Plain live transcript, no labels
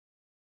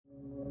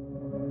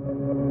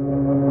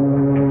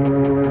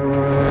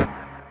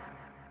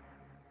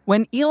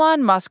When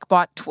Elon Musk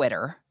bought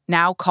Twitter,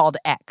 now called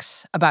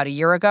X, about a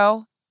year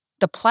ago,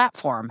 the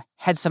platform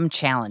had some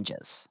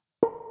challenges.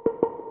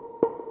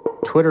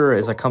 Twitter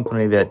is a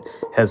company that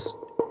has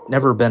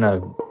never been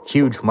a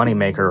huge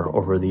moneymaker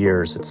over the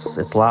years.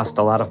 It's lost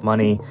a lot of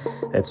money.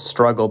 It's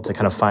struggled to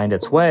kind of find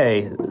its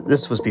way.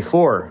 This was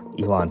before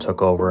Elon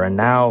took over, and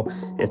now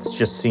it's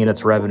just seen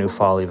its revenue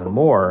fall even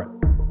more.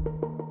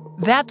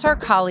 That's our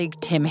colleague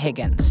Tim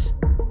Higgins.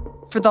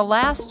 For the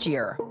last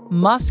year,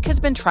 Musk has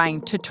been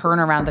trying to turn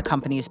around the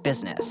company's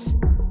business.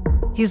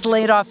 He's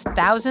laid off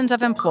thousands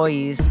of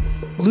employees,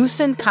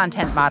 loosened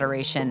content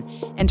moderation,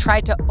 and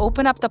tried to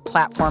open up the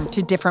platform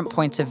to different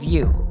points of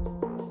view,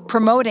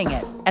 promoting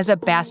it as a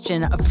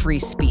bastion of free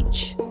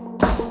speech.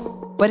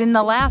 But in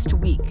the last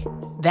week,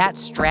 that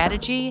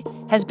strategy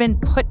has been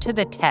put to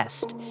the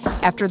test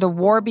after the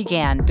war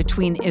began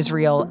between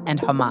Israel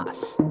and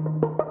Hamas.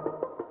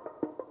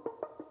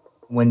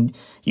 When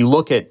you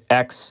look at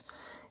X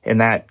in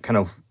that kind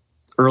of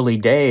early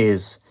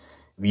days,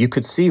 you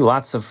could see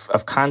lots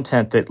of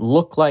content that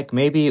looked like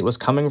maybe it was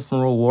coming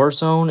from a war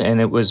zone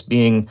and it was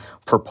being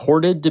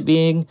purported to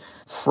being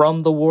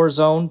from the war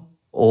zone.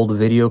 Old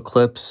video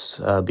clips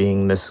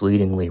being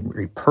misleadingly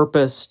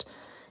repurposed,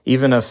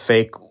 even a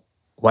fake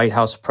White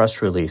House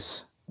press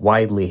release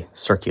widely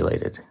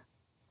circulated.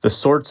 The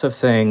sorts of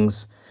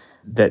things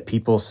that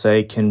people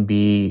say can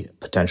be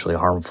potentially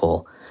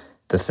harmful,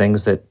 the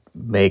things that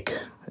make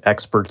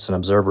experts and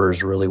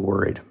observers really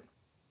worried.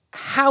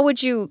 How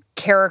would you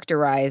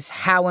characterize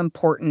how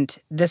important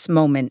this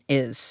moment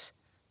is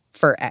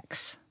for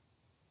X?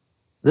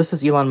 This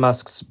is Elon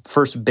Musk's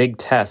first big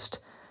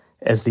test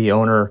as the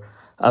owner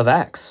of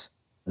X.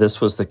 This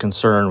was the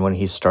concern when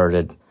he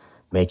started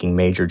making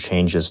major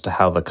changes to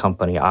how the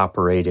company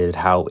operated,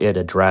 how it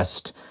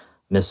addressed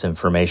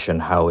misinformation,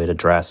 how it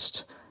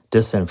addressed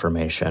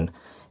disinformation.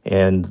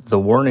 And the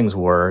warnings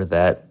were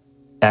that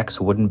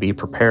X wouldn't be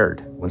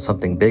prepared when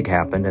something big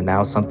happened, and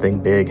now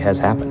something big has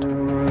happened.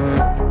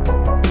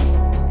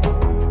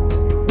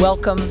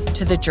 Welcome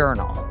to The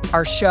Journal,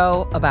 our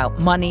show about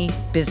money,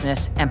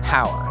 business, and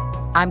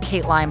power. I'm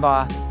Kate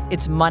Linebaugh.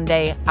 It's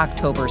Monday,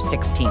 October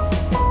 16th.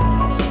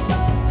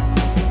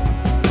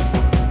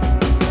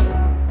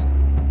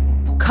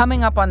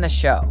 Coming up on the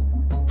show,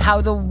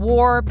 how the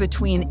war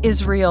between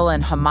Israel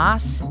and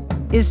Hamas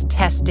is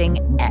testing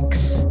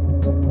X.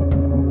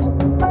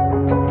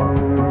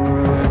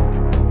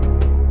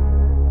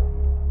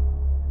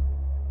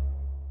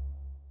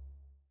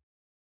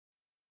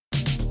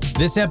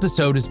 This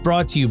episode is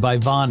brought to you by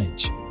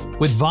Vonage.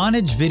 With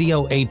Vonage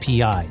Video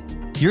API,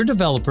 your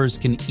developers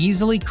can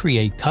easily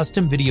create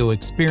custom video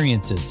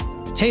experiences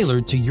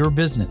tailored to your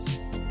business.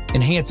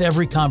 Enhance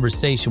every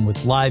conversation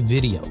with live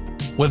video,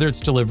 whether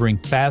it's delivering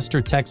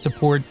faster tech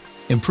support,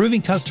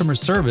 improving customer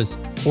service,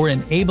 or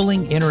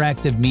enabling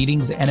interactive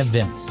meetings and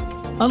events.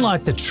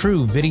 Unlock the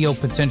true video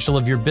potential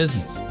of your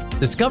business.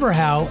 Discover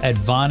how at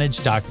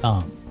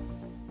Vonage.com.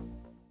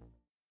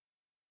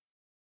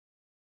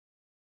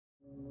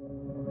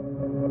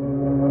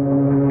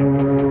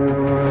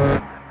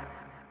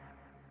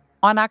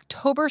 On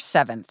October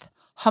 7th,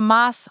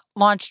 Hamas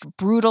launched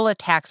brutal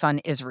attacks on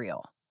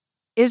Israel.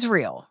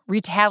 Israel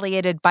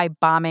retaliated by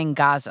bombing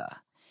Gaza.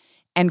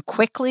 And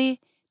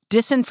quickly,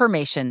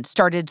 disinformation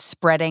started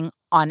spreading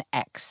on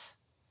X.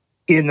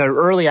 In the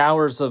early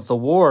hours of the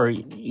war,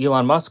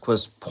 Elon Musk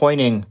was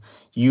pointing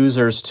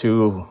users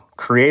to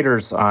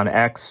creators on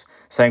X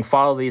saying,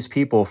 follow these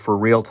people for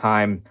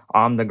real-time,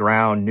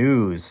 on-the-ground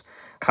news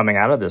coming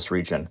out of this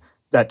region.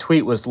 That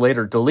tweet was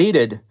later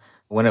deleted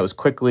when it was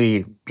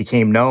quickly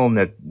became known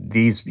that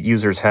these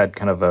users had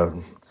kind of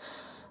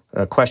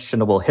a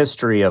questionable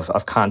history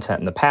of content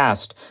in the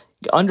past,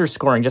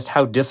 underscoring just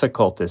how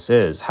difficult this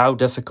is, how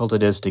difficult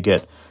it is to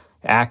get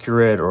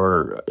accurate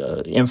or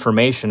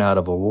information out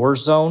of a war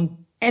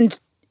zone. And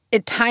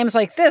at times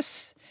like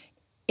this,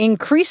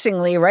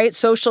 increasingly, right,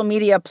 social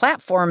media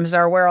platforms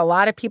are where a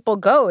lot of people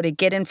go to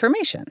get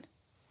information.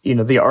 You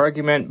know, the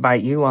argument by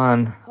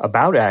Elon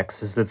about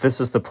X is that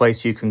this is the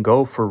place you can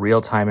go for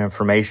real-time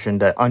information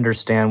to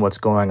understand what's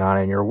going on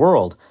in your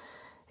world.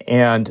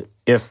 And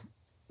if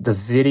the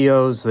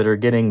videos that are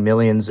getting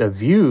millions of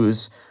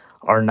views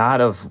are not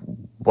of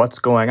what's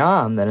going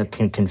on, then it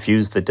can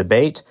confuse the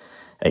debate.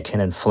 It can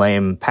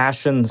inflame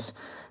passions.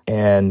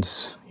 And,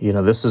 you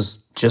know, this is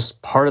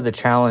just part of the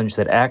challenge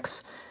that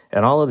X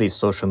and all of these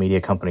social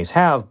media companies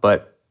have.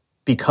 But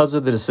because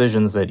of the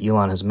decisions that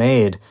Elon has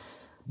made,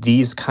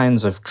 these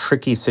kinds of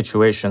tricky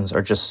situations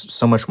are just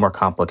so much more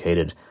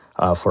complicated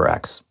for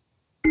X.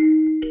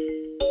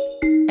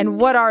 And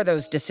what are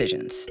those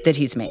decisions that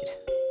he's made?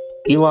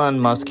 Elon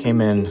Musk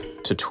came in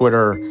to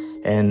Twitter,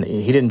 and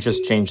he didn't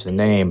just change the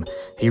name.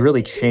 He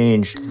really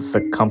changed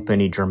the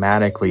company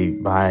dramatically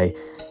by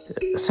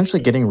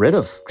essentially getting rid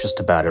of just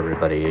about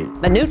everybody.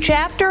 A new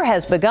chapter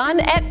has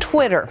begun at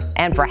Twitter,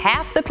 and for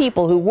half the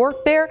people who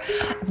work there,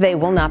 they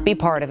will not be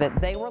part of it.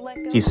 They were let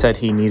go. He said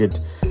he needed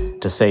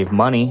to save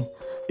money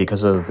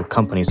because of the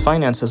company's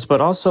finances, but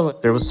also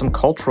there was some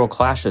cultural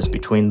clashes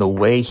between the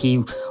way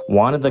he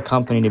wanted the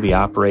company to be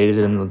operated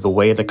and the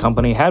way the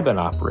company had been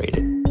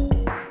operated.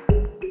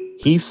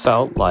 He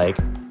felt like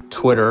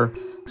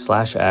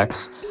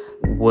Twitter/X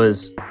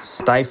was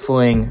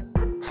stifling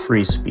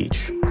free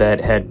speech,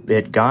 that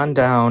had gone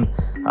down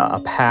a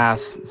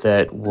path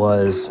that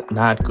was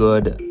not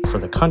good for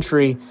the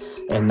country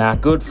and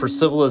not good for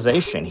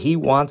civilization. He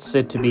wants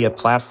it to be a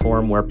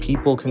platform where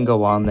people can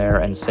go on there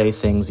and say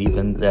things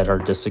even that are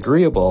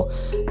disagreeable.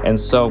 And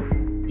so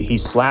he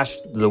slashed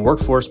the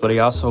workforce, but he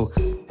also,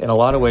 in a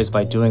lot of ways,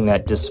 by doing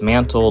that,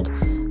 dismantled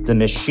the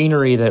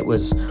machinery that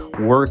was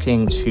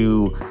working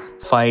to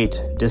fight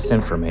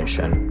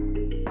disinformation.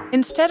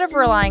 Instead of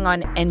relying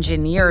on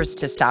engineers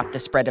to stop the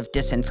spread of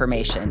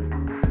disinformation,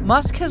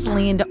 Musk has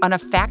leaned on a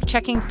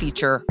fact-checking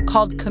feature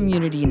called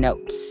Community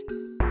Notes.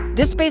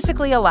 This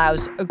basically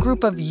allows a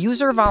group of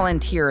user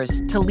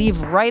volunteers to leave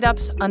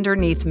write-ups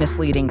underneath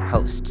misleading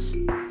posts.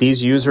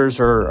 These users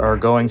are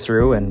going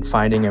through and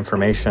finding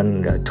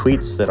information,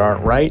 tweets that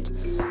aren't right,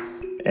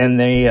 and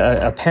they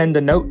append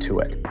a note to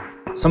it.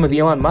 Some of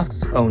Elon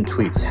Musk's own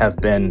tweets have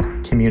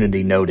been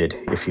community noted,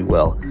 if you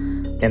will.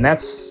 And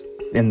that's,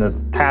 in the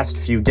past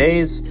few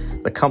days,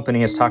 the company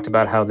has talked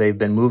about how they've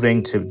been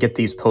moving to get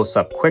these posts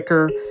up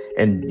quicker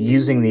and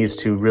using these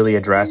to really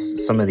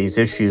address some of these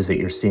issues that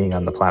you're seeing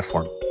on the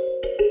platform.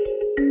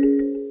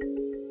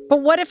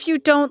 But what if you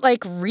don't,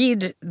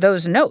 read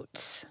those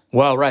notes?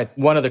 Well, right.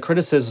 One of the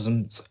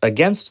criticisms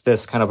against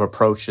this kind of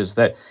approach is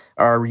that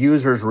are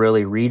users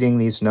really reading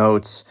these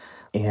notes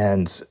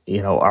and,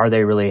 are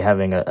they really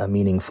having a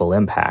meaningful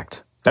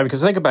impact? Now,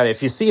 because think about it.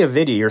 If you see a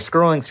video, you're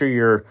scrolling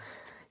through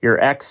your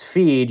X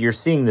feed, you're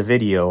seeing the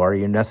video. Are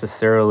you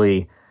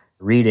necessarily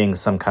reading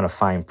some kind of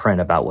fine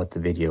print about what the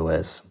video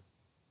is?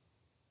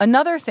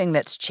 Another thing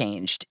that's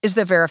changed is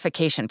the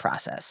verification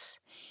process.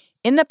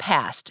 In the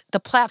past, the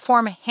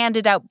platform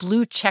handed out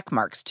blue check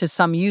marks to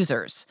some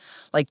users,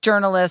 like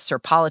journalists or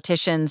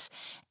politicians,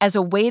 as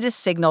a way to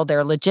signal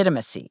their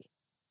legitimacy.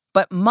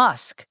 But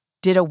Musk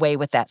did away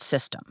with that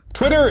system.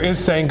 Twitter is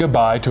saying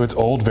goodbye to its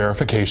old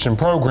verification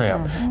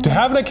program. To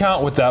have an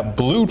account with that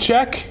blue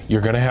check,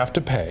 you're going to have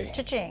to pay.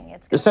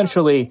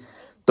 Essentially,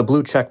 the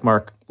blue check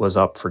mark was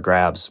up for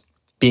grabs.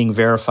 Being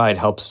verified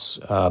helps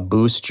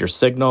boost your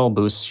signal,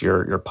 boosts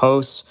your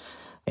posts.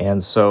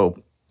 And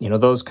so,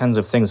 those kinds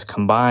of things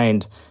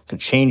combined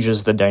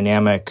changes the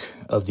dynamic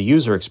of the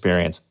user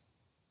experience.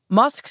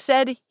 Musk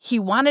said he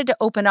wanted to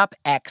open up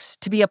X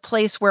to be a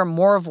place where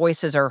more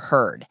voices are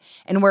heard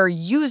and where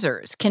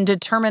users can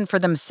determine for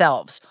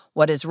themselves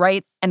what is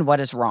right and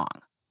what is wrong.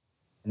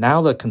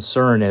 Now the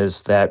concern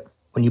is that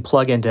when you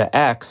plug into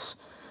X,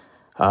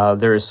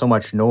 there is so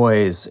much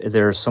noise,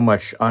 there is so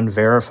much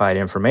unverified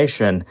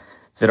information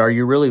that are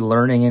you really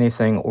learning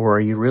anything, or are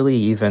you really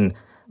even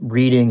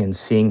reading and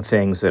seeing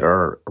things that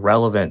are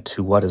relevant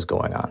to what is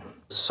going on?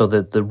 So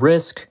that the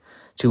risk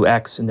to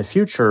X in the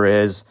future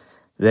is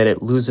that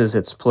it loses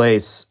its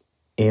place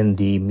in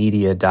the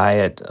media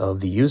diet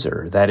of the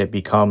user, that it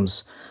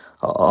becomes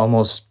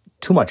almost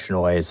too much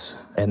noise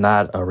and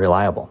not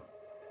reliable.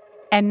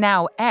 And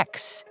now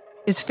X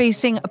is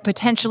facing a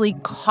potentially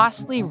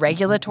costly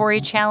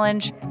regulatory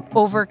challenge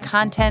over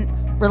content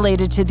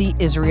related to the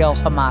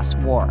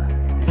Israel-Hamas war.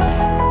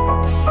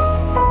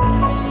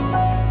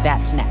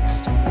 That's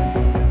next.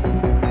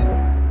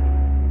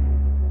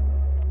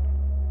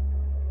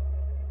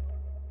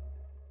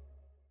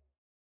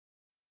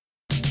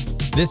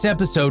 This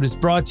episode is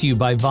brought to you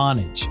by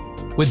Vonage.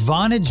 With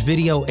Vonage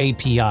Video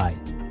API,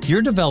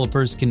 your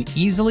developers can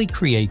easily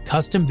create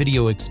custom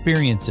video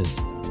experiences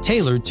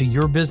tailored to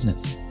your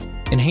business.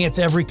 Enhance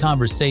every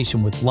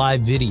conversation with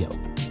live video,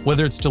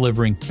 whether it's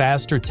delivering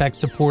faster tech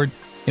support,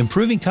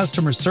 improving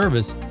customer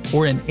service,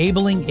 or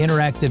enabling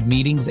interactive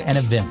meetings and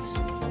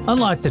events.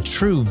 Unlock the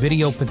true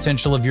video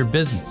potential of your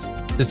business.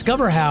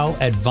 Discover how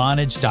at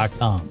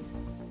Vonage.com.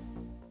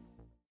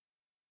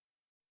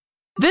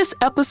 This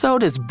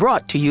episode is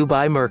brought to you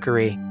by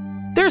Mercury.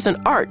 There's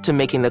an art to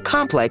making the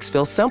complex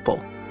feel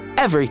simple.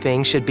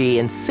 Everything should be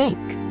in sync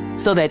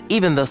so that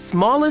even the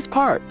smallest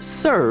part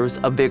serves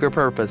a bigger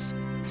purpose.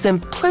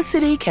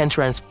 Simplicity can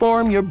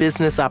transform your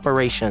business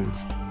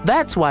operations.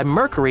 That's why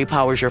Mercury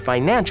powers your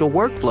financial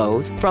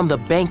workflows from the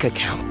bank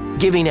account,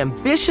 giving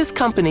ambitious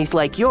companies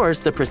like yours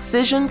the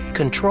precision,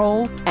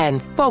 control,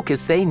 and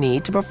focus they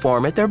need to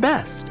perform at their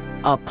best.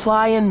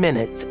 Apply in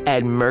minutes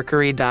at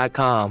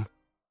Mercury.com.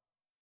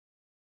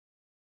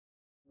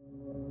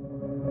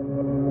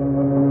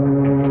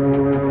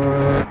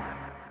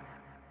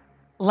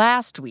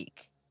 Last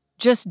week,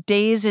 just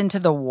days into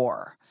the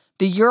war,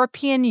 the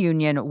European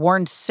Union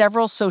warned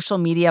several social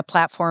media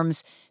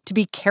platforms to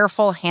be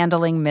careful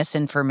handling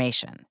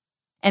misinformation,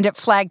 and it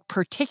flagged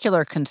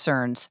particular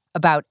concerns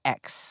about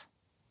X.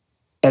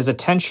 As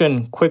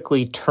attention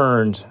quickly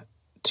turned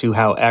to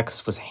how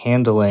X was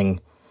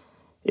handling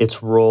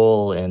its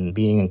role in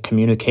being a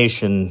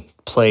communication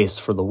place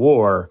for the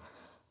war,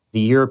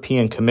 the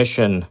European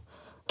Commission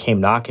came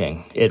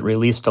knocking. It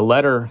released a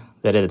letter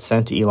that it had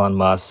sent to Elon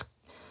Musk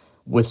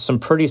with some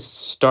pretty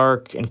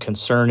stark and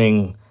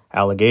concerning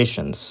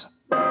allegations.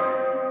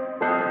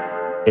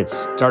 It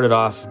started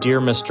off, "Dear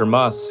Mr.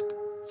 Musk,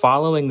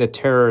 following the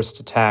terrorist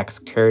attacks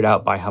carried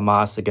out by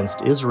Hamas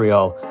against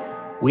Israel,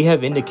 we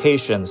have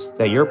indications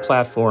that your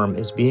platform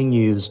is being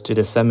used to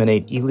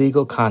disseminate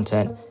illegal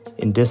content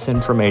and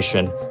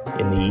disinformation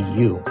in the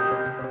EU."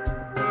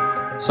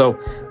 So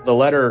the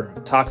letter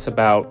talks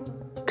about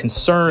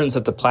concerns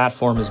that the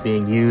platform is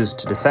being used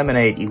to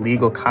disseminate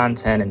illegal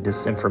content and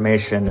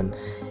disinformation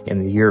in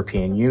the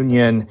European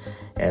Union,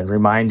 and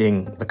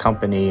reminding the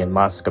company and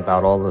Musk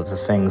about all of the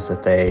things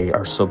that they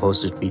are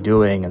supposed to be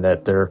doing, and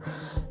that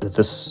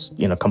this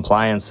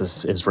compliance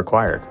is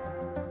required.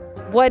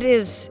 What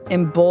is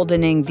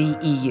emboldening the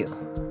EU?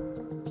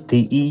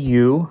 The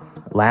EU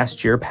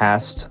last year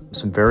passed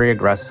some very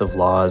aggressive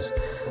laws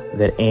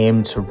that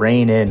aim to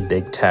rein in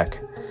big tech.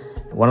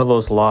 One of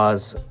those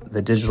laws,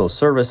 the Digital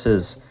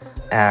Services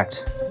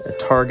Act,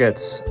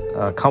 targets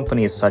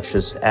companies such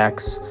as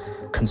X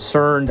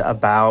concerned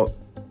about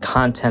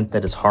content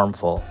that is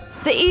harmful.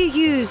 The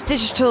EU's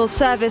Digital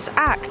Service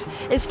Act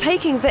is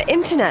taking the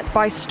internet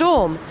by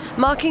storm,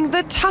 marking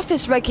the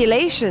toughest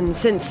regulation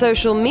since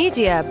social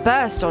media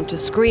burst onto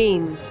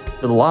screens.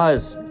 The law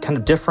is kind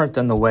of different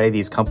than the way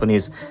these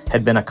companies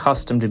had been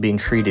accustomed to being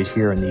treated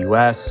here in the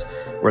US,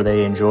 where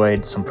they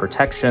enjoyed some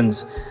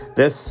protections.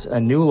 This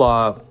new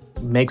law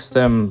makes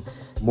them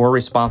more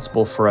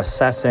responsible for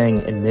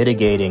assessing and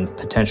mitigating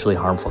potentially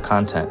harmful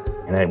content.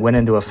 And it went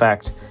into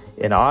effect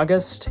in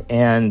August,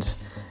 and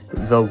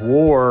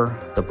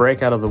the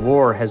breakout of the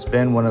war has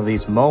been one of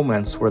these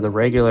moments where the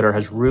regulator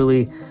has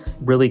really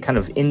kind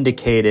of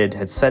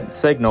had set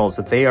signals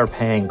that they are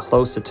paying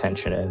close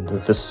attention and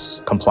that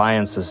this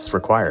compliance is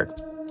required.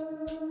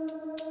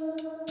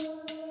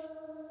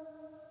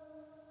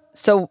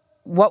 So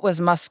what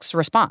was Musk's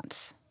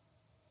response?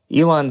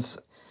 Elon's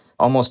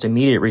almost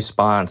immediate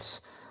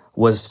response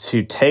was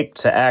to take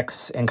to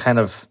X and kind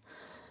of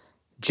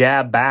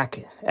jab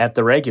back at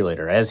the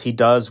regulator, as he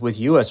does with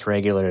U.S.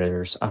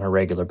 regulators on a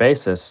regular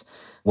basis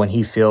when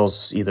he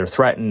feels either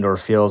threatened or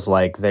feels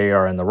like they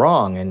are in the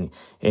wrong.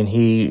 And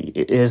he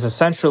is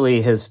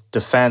essentially, his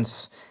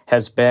defense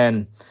has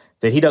been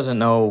that he doesn't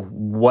know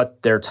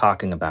what they're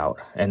talking about,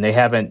 and they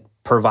haven't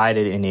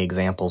provided any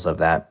examples of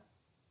that.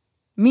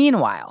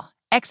 Meanwhile,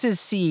 X's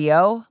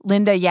CEO,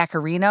 Linda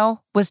Yaccarino,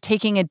 was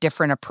taking a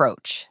different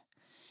approach.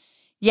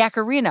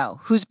 Yaccarino,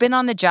 who's been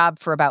on the job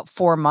for about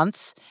 4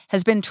 months,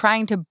 has been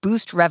trying to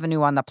boost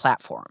revenue on the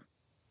platform.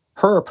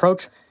 Her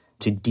approach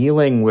to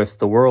dealing with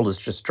the world is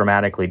just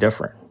dramatically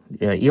different.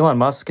 Elon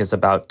Musk is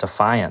about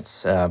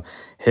defiance.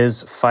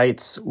 His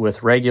fights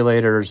with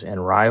regulators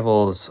and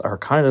rivals are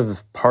kind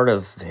of part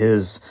of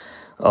his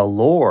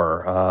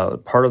allure,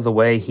 part of the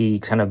way he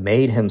kind of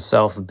made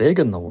himself big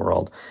in the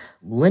world.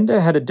 Linda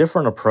had a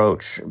different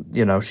approach.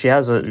 She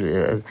has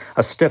a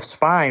stiff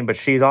spine, but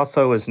she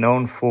also is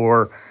known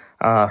for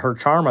her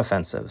charm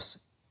offensives.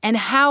 And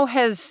how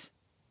has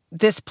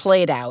this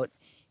played out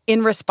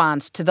in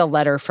response to the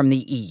letter from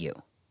the EU?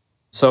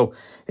 So,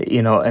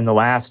 in the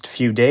last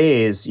few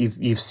days,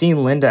 you've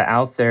seen Linda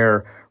out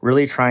there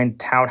really trying to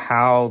tout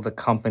how the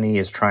company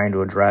is trying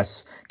to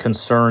address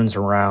concerns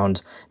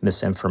around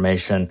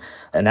misinformation,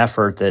 an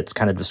effort that's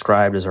kind of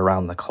described as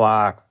around the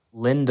clock.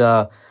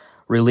 Linda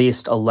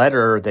released a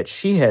letter that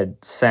she had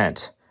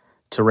sent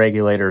to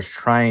regulators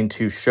trying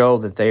to show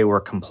that they were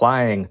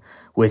complying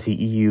with the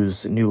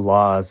EU's new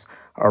laws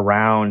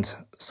around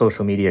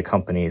social media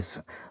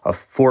companies. A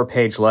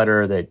 4-page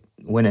letter that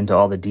went into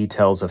all the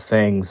details of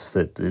things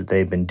that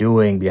they've been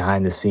doing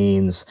behind the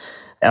scenes,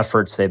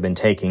 efforts they've been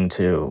taking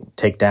to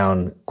take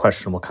down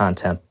questionable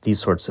content, these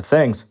sorts of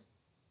things.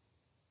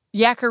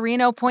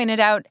 Yaccarino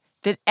pointed out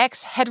that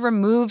X had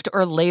removed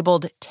or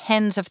labeled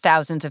tens of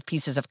thousands of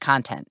pieces of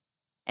content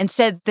and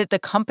said that the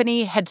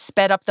company had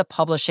sped up the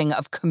publishing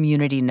of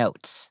community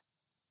notes.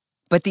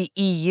 But the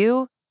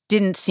EU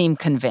didn't seem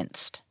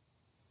convinced.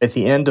 At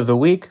the end of the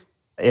week,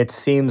 it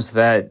seems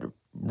that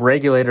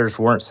regulators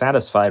weren't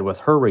satisfied with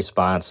her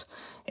response,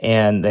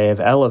 and they have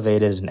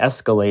elevated and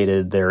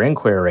escalated their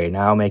inquiry,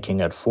 now making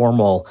it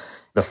formal,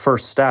 the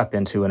first step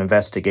into an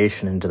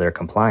investigation into their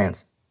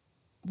compliance.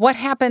 What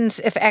happens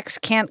if X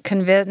can't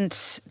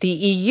convince the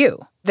EU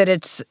that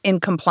it's in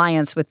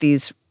compliance with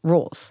these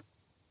rules?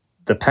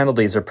 The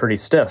penalties are pretty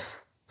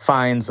stiff.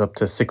 Fines up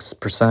to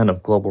 6%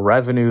 of global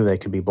revenue. They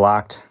could be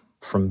blocked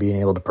from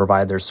being able to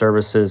provide their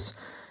services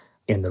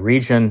in the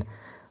region.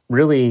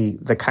 Really,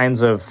 the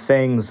kinds of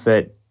things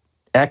that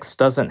X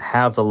doesn't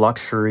have the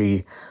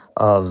luxury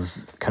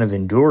of kind of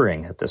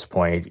enduring at this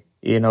point.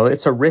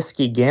 It's a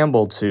risky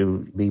gamble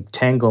to be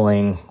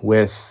tangling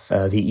with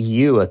the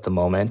EU at the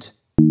moment.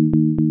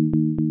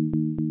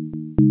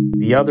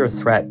 The other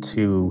threat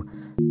to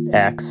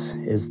X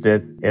is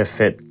that if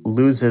it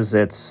loses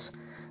its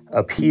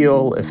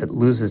appeal, if it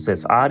loses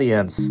its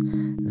audience,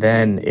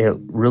 then it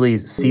really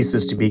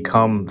ceases to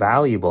become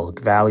valuable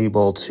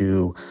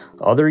to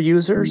other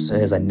users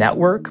as a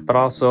network, but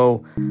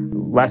also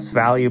less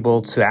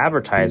valuable to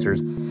advertisers.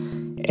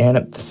 And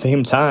at the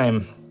same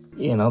time,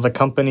 the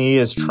company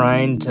is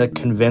trying to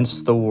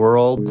convince the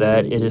world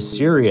that it is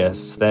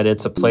serious, that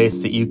it's a place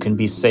that you can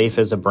be safe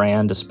as a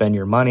brand to spend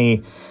your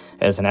money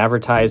as an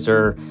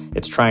advertiser.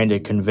 It's trying to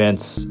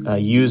convince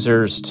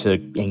users to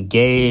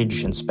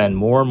engage and spend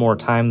more and more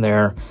time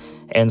there.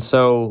 And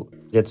so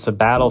it's a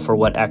battle for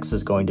what X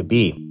is going to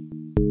be.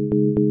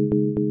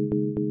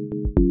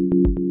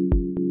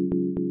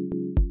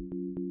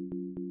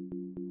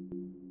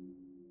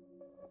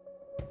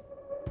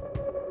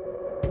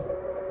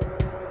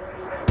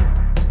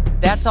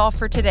 That's all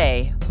for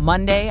today,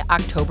 Monday,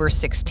 October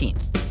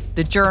 16th.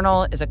 The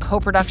Journal is a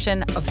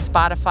co-production of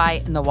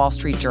Spotify and The Wall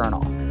Street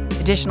Journal.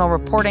 Additional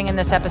reporting in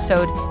this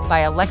episode by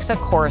Alexa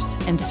Korse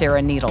and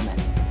Sarah Needleman.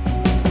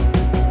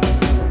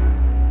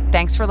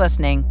 Thanks for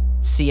listening.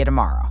 See you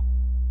tomorrow.